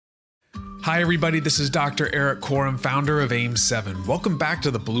Hi, everybody. This is Dr. Eric Corum, founder of AIM7. Welcome back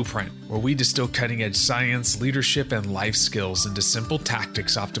to The Blueprint, where we distill cutting-edge science, leadership, and life skills into simple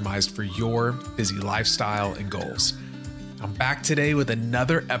tactics optimized for your busy lifestyle and goals. I'm back today with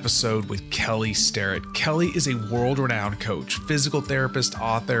another episode with Kelly Starrett. Kelly is a world-renowned coach, physical therapist,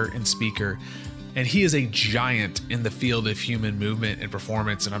 author, and speaker, and he is a giant in the field of human movement and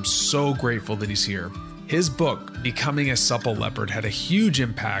performance, and I'm so grateful that he's here. His book, Becoming a Supple Leopard, had a huge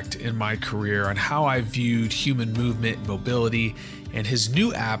impact in my career on how I viewed human movement and mobility, and his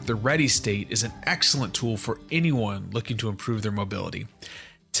new app, The Ready State, is an excellent tool for anyone looking to improve their mobility.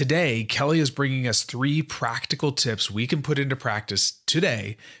 Today, Kelly is bringing us 3 practical tips we can put into practice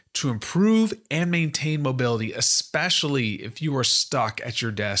today to improve and maintain mobility, especially if you are stuck at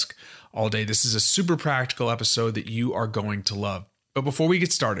your desk all day. This is a super practical episode that you are going to love. But before we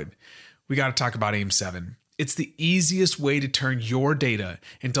get started, we got to talk about AIM7. It's the easiest way to turn your data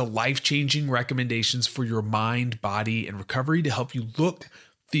into life-changing recommendations for your mind, body, and recovery to help you look,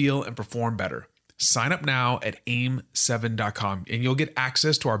 feel, and perform better. Sign up now at aim7.com and you'll get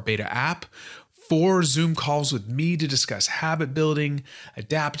access to our beta app, 4 Zoom calls with me to discuss habit building,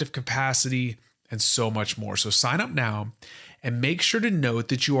 adaptive capacity, and so much more. So sign up now and make sure to note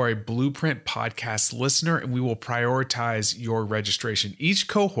that you are a Blueprint podcast listener and we will prioritize your registration. Each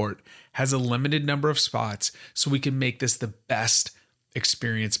cohort has a limited number of spots so we can make this the best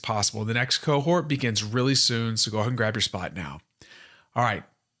experience possible. The next cohort begins really soon, so go ahead and grab your spot now. All right,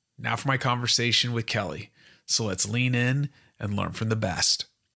 now for my conversation with Kelly. So let's lean in and learn from the best.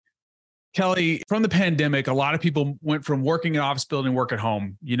 Kelly, from the pandemic, a lot of people went from working in an office building to work at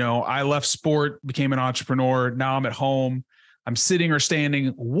home. You know, I left sport, became an entrepreneur. Now I'm at home. I'm sitting or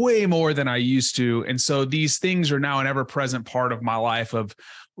standing way more than I used to. And so these things are now an ever-present part of my life of,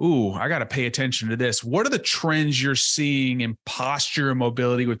 I got to pay attention to this. What are the trends you're seeing in posture and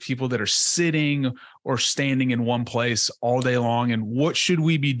mobility with people that are sitting or standing in one place all day long? And what should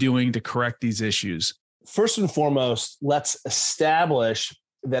we be doing to correct these issues? First and foremost, let's establish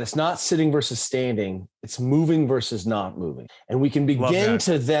that it's not sitting versus standing, it's moving versus not moving. And we can begin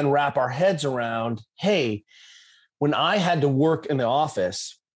to then wrap our heads around, hey, when I had to work in the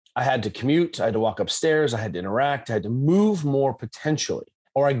office, I had to commute, I had to walk upstairs, I had to interact, I had to move more potentially,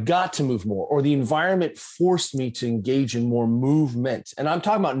 or I got to move more, or the environment forced me to engage in more movement. And I'm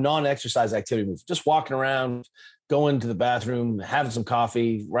talking about non-exercise activity movement, just walking around, going to the bathroom, having some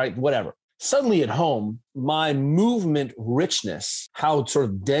coffee, right? Whatever. Suddenly at home, my movement richness, how sort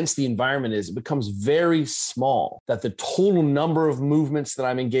of dense the environment is, it becomes very small, that the total number of movements that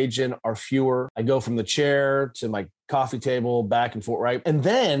I'm engaged in are fewer. I go from the chair to my coffee table, back and forth, right? And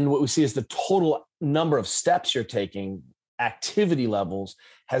then what we see is the total number of steps you're taking, activity levels,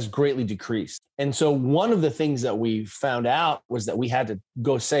 has greatly decreased. And so one of the things that we found out was that we had to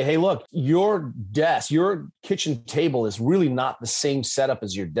go say, hey, look, your desk, your kitchen table is really not the same setup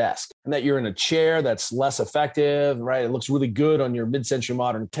as your desk, and that you're in a chair that's less effective, right? It looks really good on your mid-century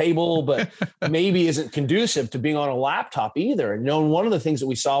modern table, but maybe isn't conducive to being on a laptop either. And one of the things that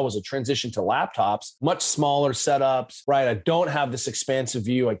we saw was a transition to laptops, much smaller setups, right? I don't have this expansive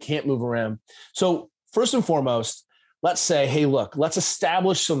view. I can't move around. So first and foremost, let's say, hey, look, let's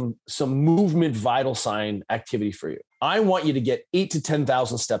establish some movement vital sign activity for you. I want you to get 8,000 to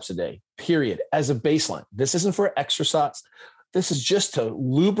 10,000 steps a day, period, as a baseline. This isn't for exercise. This is just to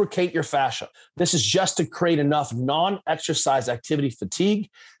lubricate your fascia. This is just to create enough non-exercise activity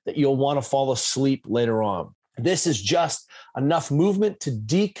fatigue that you'll want to fall asleep later on. This is just enough movement to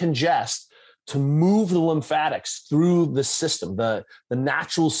decongest, to move the lymphatics through the system, the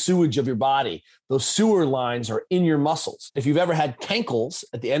natural sewage of your body. Those sewer lines are in your muscles. If you've ever had cankles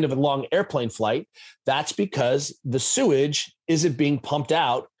at the end of a long airplane flight, that's because the sewage isn't being pumped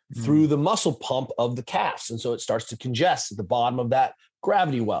out through the muscle pump of the calves. And so it starts to congest at the bottom of that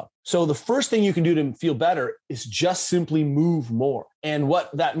gravity well. So the first thing you can do to feel better is just simply move more. And what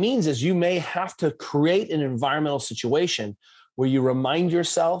that means is you may have to create an environmental situation where you remind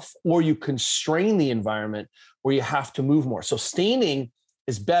yourself or you constrain the environment where you have to move more. So standing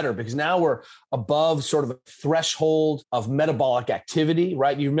is better because now we're above sort of a threshold of metabolic activity,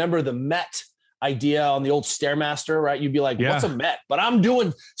 right? You remember the MET idea on the old Stairmaster, right? You'd be like, what's a MET? But I'm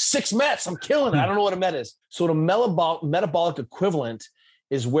doing 6 METs. I'm killing it. I don't know what a MET is. So the metabolic equivalent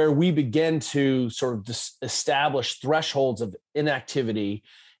is where we begin to sort of establish thresholds of inactivity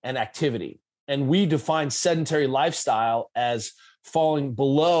and activity. And we define sedentary lifestyle as falling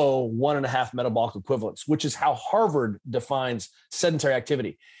below 1.5 metabolic equivalents, which is how Harvard defines sedentary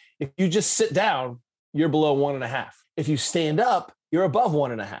activity. If you just sit down, you're below 1.5. If you stand up, you're above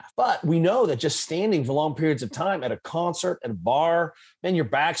 1.5. But we know that just standing for long periods of time at a concert, at a bar, then your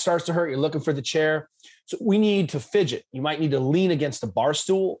back starts to hurt. You're looking for the chair. So we need to fidget. You might need to lean against a bar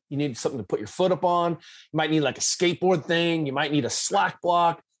stool. You need something to put your foot up on. You might need like a skateboard thing. You might need a slack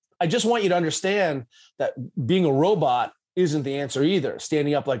block. I just want you to understand that being a robot isn't the answer either,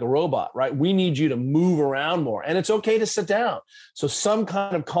 standing up like a robot, right? We need you to move around more, and it's okay to sit down. So some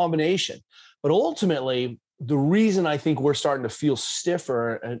kind of combination. But ultimately, the reason I think we're starting to feel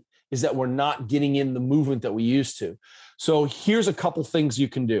stiffer is that we're not getting in the movement that we used to. So here's a couple things you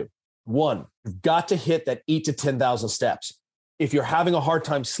can do. One, you've got to hit that 8 to 10,000 steps. If you're having a hard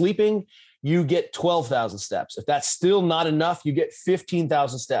time sleeping, you get 12,000 steps. If that's still not enough, you get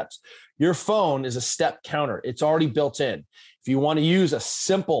 15,000 steps. Your phone is a step counter. It's already built in. If you want to use a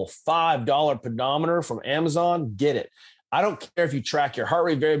simple $5 pedometer from Amazon, get it. I don't care if you track your heart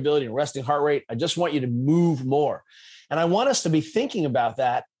rate variability and resting heart rate. I just want you to move more. And I want us to be thinking about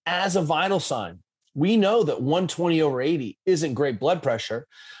that as a vital sign. We know that 120/80 isn't great blood pressure,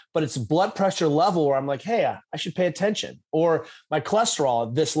 but it's a blood pressure level where I'm like, hey, I should pay attention, or my cholesterol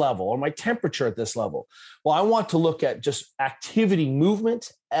at this level, or my temperature at this level. Well, I want to look at just activity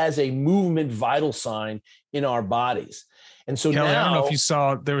movement as a movement vital sign in our bodies. And so Kelly, now, I don't know if you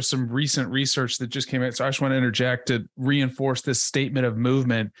saw, there was some recent research that just came out. So I just want to interject to reinforce this statement of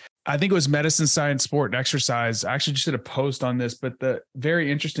movement. I think it was Medicine, Science, Sport, and Exercise. I actually just did a post on this, but very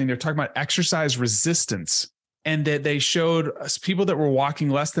interesting. They're talking about exercise resistance, and that they showed us people that were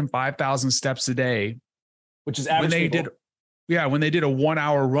walking less than 5,000 steps a day, which is average. When they did a 1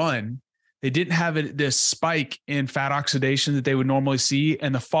 hour run, they didn't have this spike in fat oxidation that they would normally see.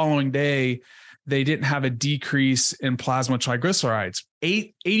 And the following day, they didn't have a decrease in plasma triglycerides.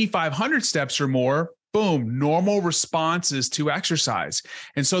 8,500 steps or more, boom, normal responses to exercise.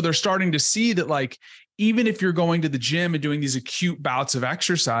 And so they're starting to see that, like, even if you're going to the gym and doing these acute bouts of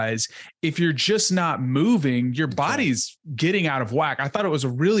exercise, if you're just not moving, your body's getting out of whack. I thought it was a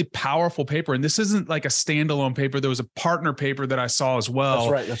really powerful paper. And this isn't like a standalone paper. There was a partner paper that I saw as well.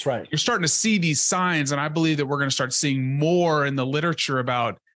 That's right. You're starting to see these signs. And I believe that we're going to start seeing more in the literature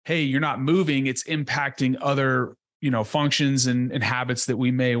about, hey, you're not moving. It's impacting other, functions and habits that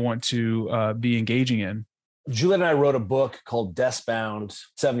we may want to be engaging in. Juliet and I wrote a book called Desk Bound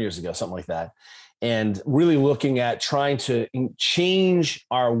 7 years ago, something like that. And really looking at trying to change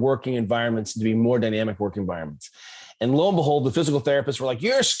our working environments to be more dynamic work environments. And lo and behold, the physical therapists were like,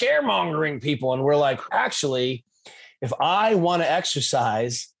 you're scaremongering people. And we're like, actually, if I want to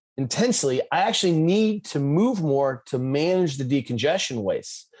exercise intensely, I actually need to move more to manage the decongestion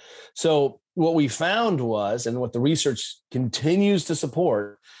waste. So what we found was, and what the research continues to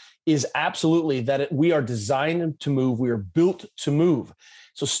support, is absolutely that we are designed to move. We are built to move.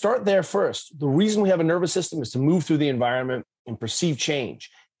 So start there first. The reason we have a nervous system is to move through the environment and perceive change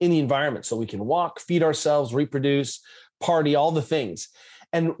in the environment so we can walk, feed ourselves, reproduce, party, all the things.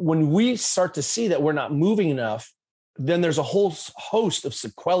 And when we start to see that we're not moving enough, then there's a whole host of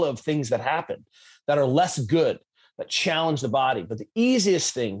sequelae of things that happen that are less good, that challenge the body. But the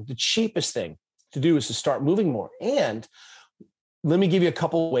easiest thing, the cheapest thing to do is to start moving more. And let me give you a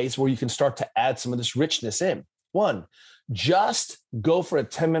couple of ways where you can start to add some of this richness in. One, just go for a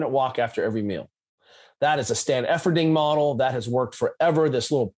 10-minute walk after every meal. That is a Stan Efferding model that has worked forever,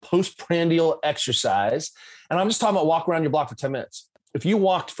 this little postprandial exercise. And I'm just talking about walk around your block for 10 minutes. If you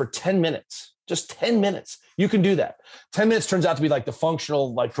walked for 10 minutes, just 10 minutes, you can do that. 10 minutes turns out to be like the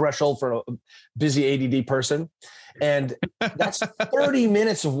functional threshold for a busy ADD person. And that's 30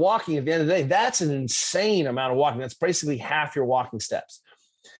 minutes of walking at the end of the day. That's an insane amount of walking. That's basically half your walking steps.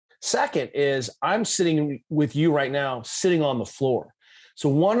 Second is, I'm sitting with you right now, sitting on the floor. So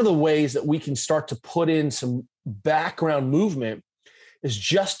one of the ways that we can start to put in some background movement is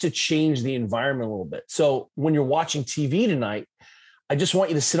just to change the environment a little bit. So when you're watching TV tonight, I just want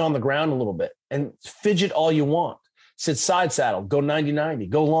you to sit on the ground a little bit and fidget all you want. Sit side saddle, go 90-90,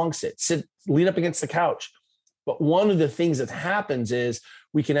 go long sit, lean up against the couch. But one of the things that happens is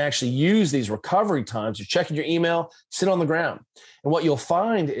we can actually use these recovery times. You're checking your email, sit on the ground. And what you'll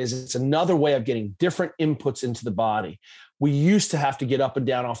find is it's another way of getting different inputs into the body. We used to have to get up and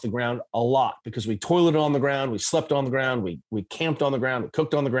down off the ground a lot because we toileted on the ground, we slept on the ground, we camped on the ground, we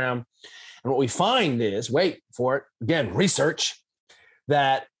cooked on the ground. And what we find is, wait for it, again, research,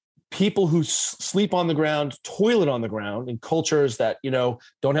 that people who sleep on the ground, toilet on the ground in cultures that,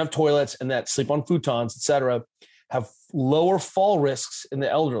 don't have toilets and that sleep on futons, et cetera, have lower fall risks in the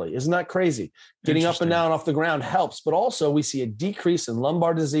elderly. Isn't that crazy? Getting up and down off the ground helps, but also we see a decrease in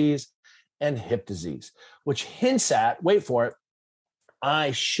lumbar disease and hip disease, which hints at, wait for it,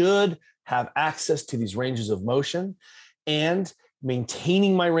 I should have access to these ranges of motion. And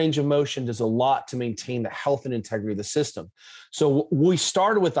maintaining my range of motion does a lot to maintain the health and integrity of the system. So we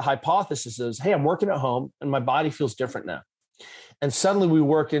started with the hypothesis is, hey, I'm working at home and my body feels different now. And suddenly we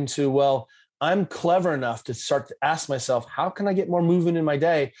work into, well, I'm clever enough to start to ask myself, how can I get more movement in my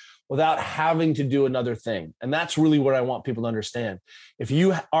day without having to do another thing? And that's really what I want people to understand. If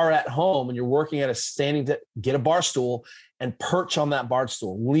you are at home and you're working at a standing, to get a bar stool and perch on that bar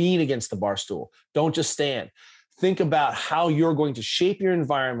stool, lean against the bar stool. Don't just stand. Think about how you're going to shape your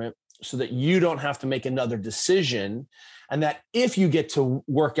environment so that you don't have to make another decision. And that if you get to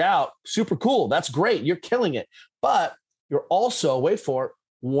work out, super cool. That's great. You're killing it. But you're also, wait for it,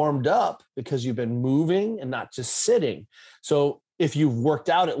 warmed up because you've been moving and not just sitting. So if you've worked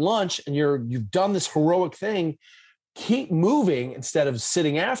out at lunch and you've done this heroic thing, keep moving instead of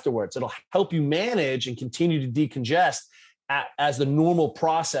sitting afterwards. It'll help you manage and continue to decongest as the normal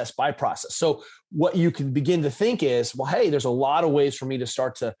process by process. So what you can begin to think is, well, hey, there's a lot of ways for me to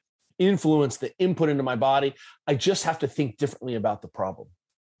start to influence the input into my body. I just have to think differently about the problem.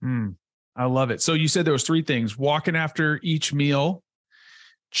 I love it. So you said there was 3 things: walking after each meal,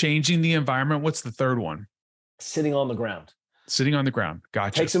 changing the environment. What's the third one? Sitting on the ground. Sitting on the ground.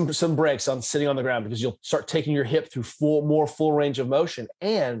 Gotcha. Take some breaks on sitting on the ground because you'll start taking your hip through more full range of motion,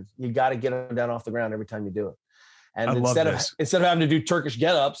 and you got to get them down off the ground every time you do it. And instead of having to do Turkish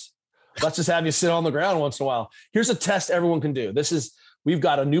get-ups, let's just have you sit on the ground once in a while. Here's a test everyone can do. We've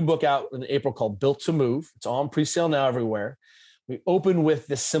got a new book out in April called Built to Move. It's on pre-sale now everywhere. We open with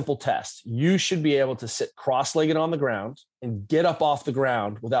this simple test. You should be able to sit cross-legged on the ground and get up off the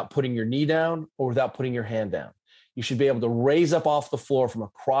ground without putting your knee down or without putting your hand down. You should be able to raise up off the floor from a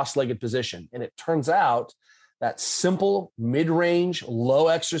cross-legged position. And it turns out that simple, mid-range, low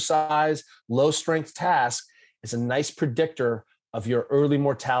exercise, low strength task is a nice predictor of your early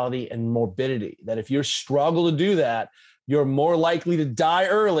mortality and morbidity. That if you struggle to do that, you're more likely to die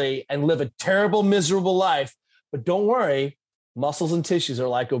early and live a terrible, miserable life. But don't worry, muscles and tissues are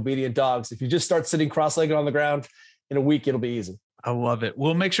like obedient dogs. If you just start sitting cross-legged on the ground, in a week, it'll be easy. I love it.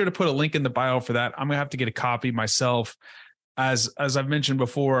 We'll make sure to put a link in the bio for that. I'm going to have to get a copy myself. As I've mentioned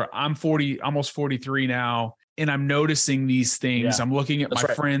before, I'm 40, almost 43 now, and I'm noticing these things. Yeah, I'm looking at my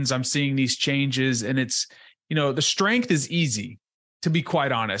friends. I'm seeing these changes, and it's, the strength is easy, to be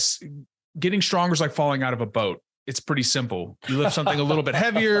quite honest. Getting stronger is like falling out of a boat. It's pretty simple. You lift something a little bit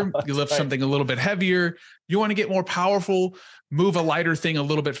heavier. You lift something a little bit heavier. You want to get more powerful, move a lighter thing a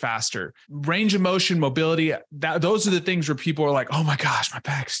little bit faster. Range of motion, mobility, those are the things where people are like, oh my gosh, my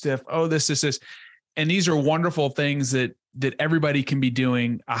back's stiff. Oh, this. And these are wonderful things that everybody can be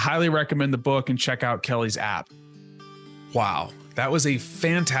doing. I highly recommend the book and check out Kelly's app. Wow. That was a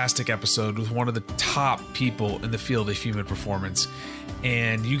fantastic episode with one of the top people in the field of human performance.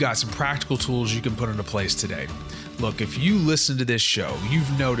 And you got some practical tools you can put into place today. Look, if you listen to this show,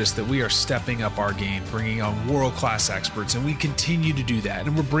 you've noticed that we are stepping up our game, bringing on world-class experts, and we continue to do that.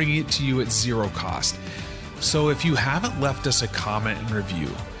 And we're bringing it to you at zero cost. So if you haven't left us a comment and review,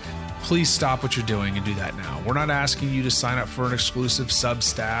 please stop what you're doing and do that now. We're not asking you to sign up for an exclusive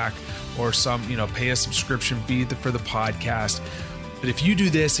Substack or pay a subscription fee for the podcast. But if you do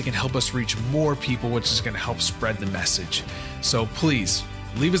this, it can help us reach more people, which is going to help spread the message. So please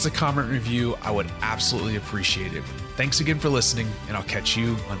leave us a comment and review. I would absolutely appreciate it. Thanks again for listening, and I'll catch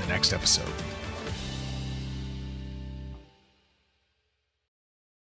you on the next episode.